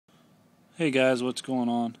Hey guys, what's going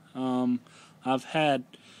on? I've had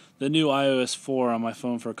the new iOS4 on my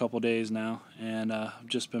phone for a couple days now, and I've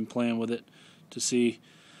just been playing with it to see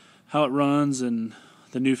how it runs and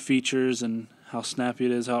the new features and how snappy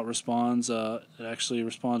it is, how it responds. It actually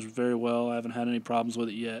responds very well. I haven't had any problems with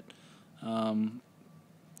it yet, and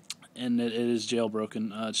it is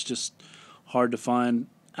jailbroken. It's just hard to find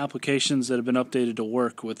applications that have been updated to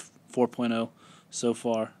work with 4.0 so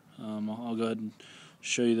far. I'll go ahead and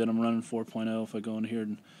show you that I'm running 4.0 if I go in here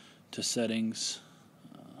to settings,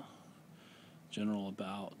 general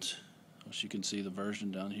about, which you can see the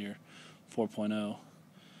version down here, 4.0.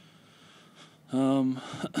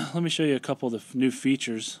 Let me show you a couple of the new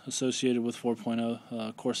features associated with 4.0.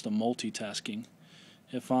 Of course, the multitasking.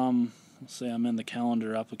 If let's say I'm in the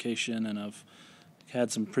calendar application and I've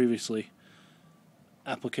had some previously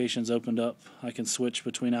applications opened up, I can switch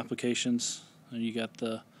between applications. And you got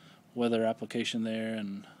the weather application there,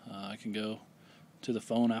 and I can go to the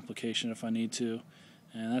phone application if I need to,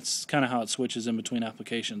 and that's kind of how it switches in between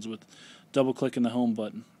applications with double clicking the home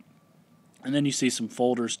button. And then you see some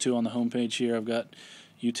folders too on the home page here. I've got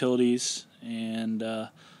utilities, and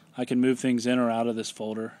I can move things in or out of this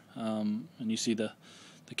folder, and you see the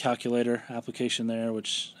calculator application there,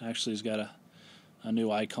 which actually has got a new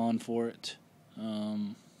icon for it.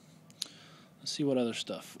 Let's see what other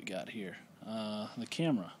stuff we got here. The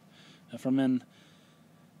camera. If I'm in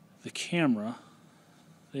the camera,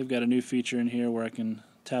 they've got a new feature in here where I can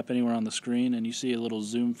tap anywhere on the screen, and you see a little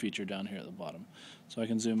zoom feature down here at the bottom. So I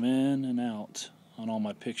can zoom in and out on all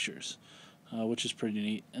my pictures, which is pretty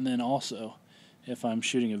neat. And then also, if I'm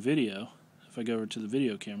shooting a video, if I go over to the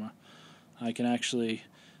video camera, I can actually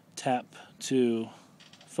tap to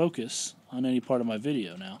focus on any part of my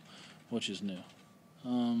video now, which is new.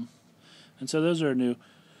 And so those are new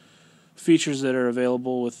features that are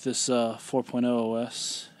available with this 4.0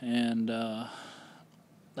 OS, and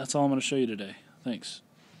that's all I'm going to show you today. Thanks.